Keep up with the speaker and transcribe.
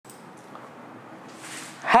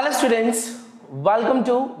Hello students, welcome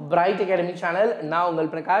to Bright Academy channel. நான் உங்கள்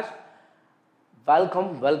Prakash.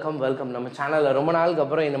 welcome நம்ம சேனலில் ரொம்ப நாளுக்கு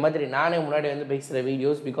அப்புறம் இந்த மாதிரி நானே முன்னாடி வந்து பேசுகிற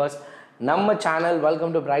வீடியோஸ் பிகாஸ் நம்ம channel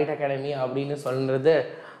welcome to bright academy அப்படின்னு சொல்கிறது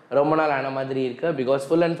ரொம்ப நாள் ஆன மாதிரி இருக்குது பிகாஸ்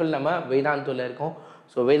ஃபுல் அண்ட் ஃபுல் நம்ம வேதாந்தூவில் இருக்கோம்.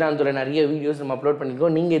 ஸோ வேதாந்தூவில் நிறைய வீடியோஸ் நம்ம அப்லோட்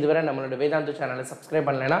பண்ணியிருக்கோம். நீங்கள் இதுவரை நம்மளோட வேதாந்து சேனலை சப்ஸ்கிரைப்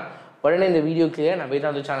பண்ணலைன்னா உடனே இந்த வீடியோக்குள்ளேயே நான்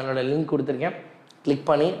வேதாந்து சேனலோட லிங்க் கொடுத்துருக்கேன், கிளிக்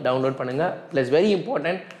பண்ணி டவுன்லோட் பண்ணுங்கள். Plus very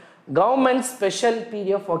important government special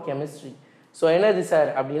PDF for chemistry. So என்னது சார்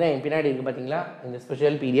அப்படின்னா என் பின்னாடி இருக்குது பார்த்தீங்களா இந்த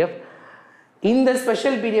ஸ்பெஷல் பிடிஎஃப். இந்த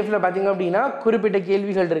ஸ்பெஷல் பிடிஎஃப்பில் பார்த்தீங்க அப்படின்னா குறிப்பிட்ட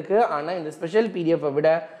கேள்விகள் இருக்குது. ஆனால் இந்த ஸ்பெஷல் பிடிஎஃப்பை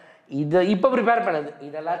விட இதை இப்போ ப்ரிப்பேர் பண்ணது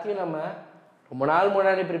இது எல்லாத்தையும் நம்ம ரொம்ப நாள்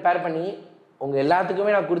முன்னாடி ப்ரிப்பேர் பண்ணி உங்கள்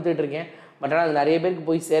எல்லாத்துக்குமே நான் கொடுத்துட்ருக்கேன். பட் ஆனால் அது நிறைய பேருக்கு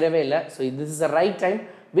போய் சேரவே இல்லை. So this is a right time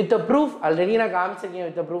with a proof. Already நான் காமிச்சிருக்கேன்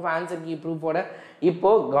with a proof, answer key ப்ரூஃபோட.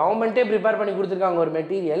 இப்போது கவர்மெண்ட்டே ப்ரிப்பேர் பண்ணி கொடுத்துருக்காங்க ஒரு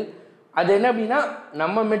மெட்டீரியல். அது என்ன அப்படின்னா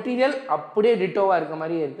நம்ம மெட்டீரியல் அப்படியே டிட்டோவாக இருக்க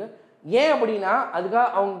மாதிரியே இருக்குது. ஏன் அப்படின்னா அதுக்காக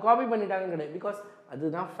அவங்க காப்பி பண்ணிட்டாங்கன்னு கிடையாது, பிகாஸ்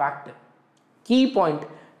அதுதான் ஃபேக்ட். Key point.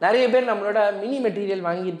 நிறைய பேர் நம்மளோட மினி மெட்டீரியல்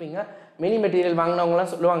வாங்கியிருப்பீங்க. மினி மெட்டீரியல்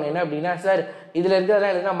வாங்கினவங்களாம் சொல்லுவாங்க என்ன அப்படின்னா, சார் இதில்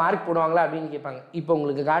இருக்கிறதெல்லாம் எதுனா மார்க் போடுவாங்களா அப்படின்னு கேட்பாங்க. இப்போ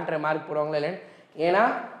உங்களுக்கு காட்டுற மார்க் போடுவாங்களா இல்லைன்னு. ஏன்னா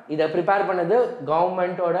இதை ப்ரிப்பேர் பண்ணது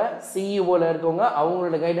கவர்மெண்ட்டோட சிஇஓவில் இருக்கவங்க,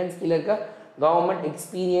 அவங்களோட கைடன்ஸ் கீழே இருக்க government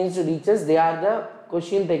experienced teachers. They are the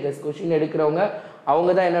question takers. Question எடுக்கிறவங்க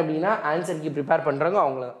அவங்க தான் என்ன அப்படின்னா ஆன்சருக்கு ப்ரிப்பேர் பண்ணுறாங்க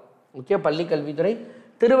அவங்கள தான். ஓகே, பள்ளி கல்வித்துறை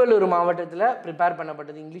திருவள்ளூர் மாவட்டத்தில் ப்ரிப்பேர்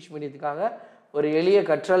பண்ணப்பட்டது இங்கிலீஷ் மீடியத்துக்காக ஒரு எளிய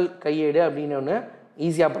கற்றல் கையேடு அப்படின்னு ஒன்று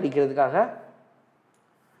ஈஸியாக படிக்கிறதுக்காக.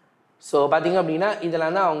 ஸோ பார்த்திங்க அப்படின்னா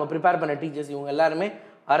இதெல்லாம் தான் அவங்க ப்ரிப்பேர் பண்ண டீச்சர்ஸ். இவங்க எல்லாருமே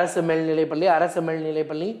அரசு மேல்நிலைப்பள்ளி, அரசு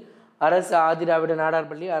மேல்நிலைப்பள்ளி, அரசு ஆதிராவிட நாடார்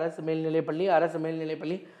பள்ளி, அரசு மேல்நிலைப்பள்ளி, அரசு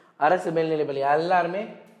மேல்நிலைப்பள்ளி, அரசு மேல்நிலைப்பள்ளி, எல்லாருமே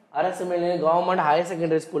அரசு மேல்நிலை கவர்மெண்ட் ஹையர்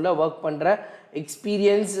செகண்டரி ஸ்கூலில் ஒர்க் பண்ணுற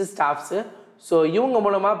எக்ஸ்பீரியன்ஸ்டு ஸ்டாஃப்ஸு. ஸோ இவங்க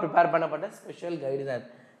மூலமாக ப்ரிப்பேர் பண்ணப்பட்ட ஸ்பெஷல் கைடு தான்.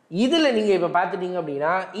 இதில் நீங்கள் இப்போ பார்த்துட்டிங்க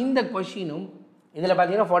அப்படின்னா இந்த கொஷினும் இதில்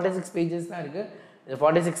பார்த்தீங்கன்னா 46 பேஜஸ் தான் இருக்குது. இந்த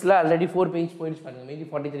 46ல் ஆல்ரெடி 4 பேஜ் போயிடுச்சு பாருங்கள், மீதி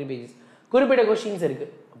 43 பேஜஸ் குறிப்பிட்ட கொஷின்ஸ்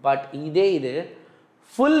இருக்குது. பட் இது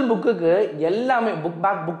ஃபுல் புக்குக்கு எல்லாமே புக்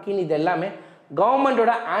பேக் புக்கின் இது எல்லாமே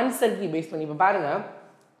கவர்மெண்ட்டோட ஆன்சர் கீ பேஸ் பண்ணி. இப்போ பாருங்கள்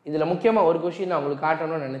இதில் முக்கியமாக ஒரு கொஷின் நான் உங்களுக்கு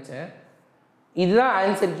காட்டணும்னு நினச்சேன். இதுதான்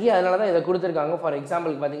ஆன்சர் கீ, அதனால தான் இதை கொடுத்துருக்காங்க. ஃபார்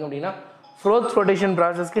எக்ஸாம்பிளுக்கு பார்த்தீங்க அப்படின்னா ஃப்ரோத் ரொட்டேஷன்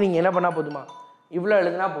ப்ராசஸ்க்கு நீங்கள் என்ன பண்ணால் போதுமா, இவ்வளோ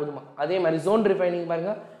எழுதுனா போதுமா. அதே மாதிரி ஜோன் ரிஃபைனிங்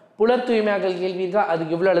பாருங்கள், புல தூய்மையாக்கல் கேள்வி இருக்கா,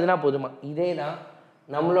 அதுக்கு இவ்வளோ எழுதுனா போதுமா. இதே தான்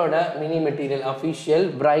நம்மளோட mini material official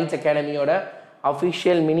bright அகாடமியோட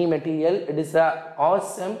official mini material. It is a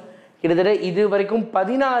awesome. கிட்டத்தட்ட இது வரைக்கும்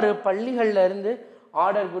 16 பள்ளிகளில் இருந்து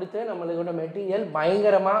ஆர்டர் கொடுத்து நம்மளோட மெட்டீரியல்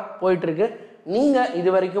பயங்கரமாக போயிட்டுருக்கு. நீங்கள் இது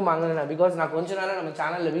வரைக்கும் வாங்கலைன்னா, பிகாஸ் நான் கொஞ்ச நாளாக நம்ம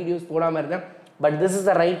சேனலில் வீடியோஸ் போடாமல் இருந்தேன். But this is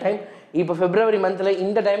the right time. இப்போ February மந்தில்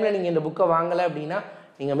இந்த டைமில் நீங்கள் இந்த புக்கை வாங்கலை அப்படின்னா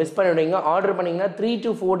நீங்கள் மிஸ் பண்ணிவிடுவீங்க. ஆர்டர் பண்ணிங்கன்னா 3 to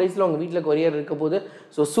 4 டேஸில் உங்கள் வீட்டில் கொரியர் இருக்க போது.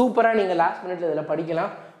 ஸோ சூப்பராக நீங்கள் லாஸ்ட் மினிட்ல இதில்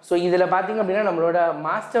படிக்கலாம். ஸோ இதில் பார்த்தீங்க அப்படின்னா நம்மளோட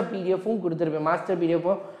மாஸ்டர் பிடிஎஃப்பும் கொடுத்துருப்பேன். மாஸ்டர்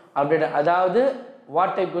பிடிஎஃப்பும் அப்டேட், அதாவது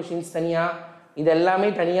வாட் டைப் கொஷின்ஸ் தனியாக, இது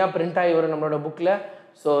எல்லாமே தனியாக பிரிண்ட் ஆகி வரும் நம்மளோட புக்கில்.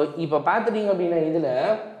 ஸோ இப்போ பார்த்துட்டிங்க அப்படின்னா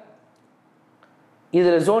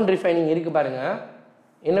இதில் ஜோன் ரிஃபைனிங் இருக்குது பாருங்கள்,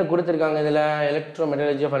 என்ன கொடுத்துருக்காங்க இதில் electro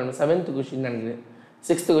metallurgy of 7th question நினைக்குது,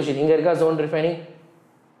 6th கொஷின் இங்கே இருக்கா ஜோன் ரிஃபைனிங்.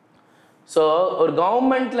 ஸோ ஒரு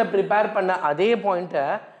கவர்மெண்ட்டில் ப்ரிப்பேர் பண்ண அதே பாயிண்ட்டை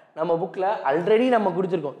நம்ம புக்கில் ஆல்ரெடி நம்ம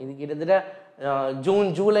கொடுத்துருக்கோம். இது கிட்டத்தட்ட ஜூன்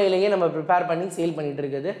ஜூலைலேயே நம்ம ப்ரிப்பேர் பண்ணி சேல் பண்ணிகிட்டு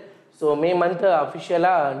இருக்குது. ஸோ மே மந்த்து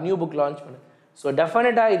அஃபிஷியலாக நியூ புக் லான்ச் பண்ணு. ஸோ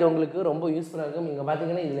டெஃபினட்டாக இது உங்களுக்கு ரொம்ப யூஸ்ஃபுல்லாக இருக்கும். இங்கே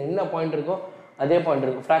பார்த்தீங்கன்னா இதில் என்ன பாயிண்ட் இருக்கோ அதே பாயிண்ட்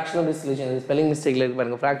இருக்கும். ஃப்ராக்ஷனல் கிறிஸ்டலைசேஷன், இது ஸ்பெல்லிங் மிஸ்டேக்கில் இருக்குது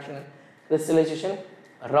பாருங்கள். Fractional crystallisation,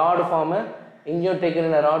 rod form, injure taken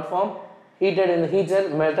in a rod form, heated in the heater,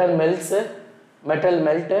 metal மெல்ட்ஸு, metal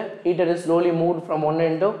melt, heater is slowly moved from one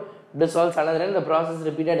end to dissolves another end. The process is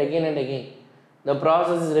repeated again and again. The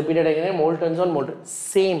process is repeated again and molten on molten.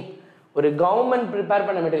 Same. ஒரு government prepare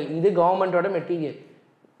பண்ண material, இது கவர்மெண்ட்டோட material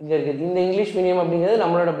இங்கே இருக்குது. இந்த English medium அப்படிங்கிறது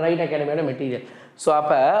நம்மளோட bright அகாடமியோட material. So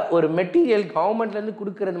அப்போ ஒரு மெட்டீரியல் கவர்மெண்ட்லேருந்து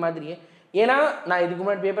கொடுக்கறது மாதிரியே, ஏன்னா நான் இதுக்கு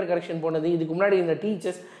முன்னாடி பேப்பர் கரெக்ஷன் போனது, இதுக்கு முன்னாடி இந்த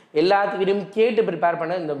டீச்சர்ஸ் எல்லாத்துக்கிட்டையும் கேட்டு ப்ரிப்பேர்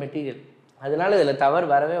பண்ண இந்த மெட்டீரியல். அதனால இதில் தவறு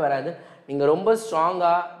வரவே வராது. நீங்கள் ரொம்ப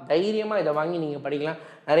ஸ்ட்ராங்காக தைரியமாக இதை வாங்கி நீங்கள் படிக்கலாம்.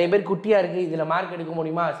 நிறைய பேர் குட்டியாக இருக்குது, இதில் மார்க் எடுக்க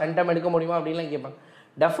முடியுமா, சென்டம் எடுக்க முடியுமா அப்படின்லாம் கேட்பாங்க.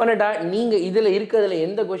 டெஃபினட்டாக நீங்கள் இதில் இருக்கிறதுல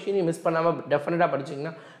எந்த கொஷினையும் மிஸ் பண்ணாமல் டெஃபினட்டாக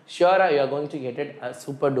படிச்சிங்கன்னா ஷியோராக you are going to get it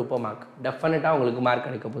super duper mark. டெஃபினட்டாக உங்களுக்கு மார்க்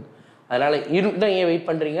கிடைக்க போகுது. அதனால் இன்னும் ஏன் வெயிட்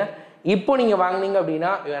பண்ணுறீங்க? இப்போ நீங்கள் வாங்கினீங்க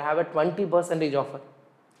அப்படின்னா you are have a 20% offer.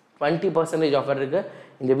 20% offer இருக்குது.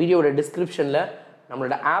 இந்த வீடியோட டிஸ்கிரிப்ஷனில்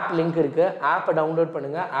நம்மளோட ஆப் லிங்க் இருக்குது. ஆப்பை டவுன்லோட்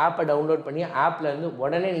பண்ணுங்கள். ஆப்பை டவுன்லோட் பண்ணி ஆப்லேருந்து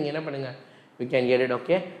உடனே நீங்கள் என்ன பண்ணுங்கள், you can get it.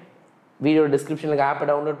 Okay, video டிஸ்கிரிப்ஷனுக்கு ஆப்பை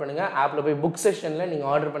டவுன்லோட் பண்ணுங்கள். ஆப்பில் போய் புக் செஷனில் நீங்கள்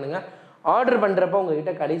ஆர்டர் பண்ணுங்கள். ஆர்டர் பண்ணுறப்போ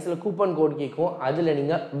உங்கள்கிட்ட கடைசியில் கூப்பன் கோட் கேட்கும். அதில்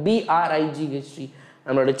நீங்கள் BRIG ஹிஸ்ட்ரி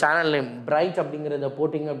நம்மளோட சேனல் நேம் பிரைட் அப்படிங்கிறத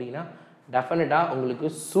போட்டிங்க அப்படின்னா டெஃபினட்டாக உங்களுக்கு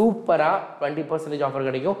சூப்பராக 20% ஆஃபர்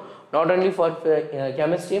கிடைக்கும். Not only for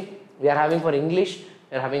chemistry, we are having for English,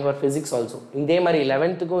 we are having for physics also. இதே மாதிரி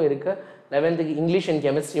 11th-க்கும் இருக்குது. 11th இங்கிலீஷ் அண்ட்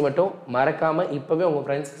கெமிஸ்ட்ரி மட்டும் மறக்காமல் இப்போவே உங்கள்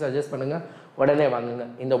ஃப்ரெண்ட்ஸ்க்கு சஜஸ்ட் பண்ணுங்கள், உடனே வாங்குங்க.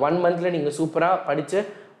 இந்த 1 month நீங்கள் சூப்பராக படித்து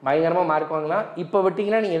பயங்கரமாக மார்க் வாங்கலாம். இப்போ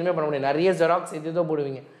விட்டிங்கன்னா நீங்கள் எதுவுமே பண்ண முடியாது, நிறைய ஜெராக்ஸ் எதுவும்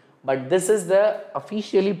போடுவீங்க. But this is the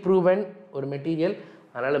officially proven ஒரு மெட்டீரியல்,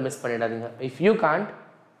 அதனால் மிஸ் பண்ணிடாதீங்க. If you can't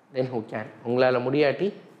then who can. உங்களால் முடியாட்டி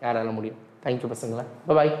யாரால முடியும். தேங்க்யூ பசங்களா,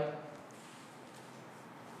 பாய்.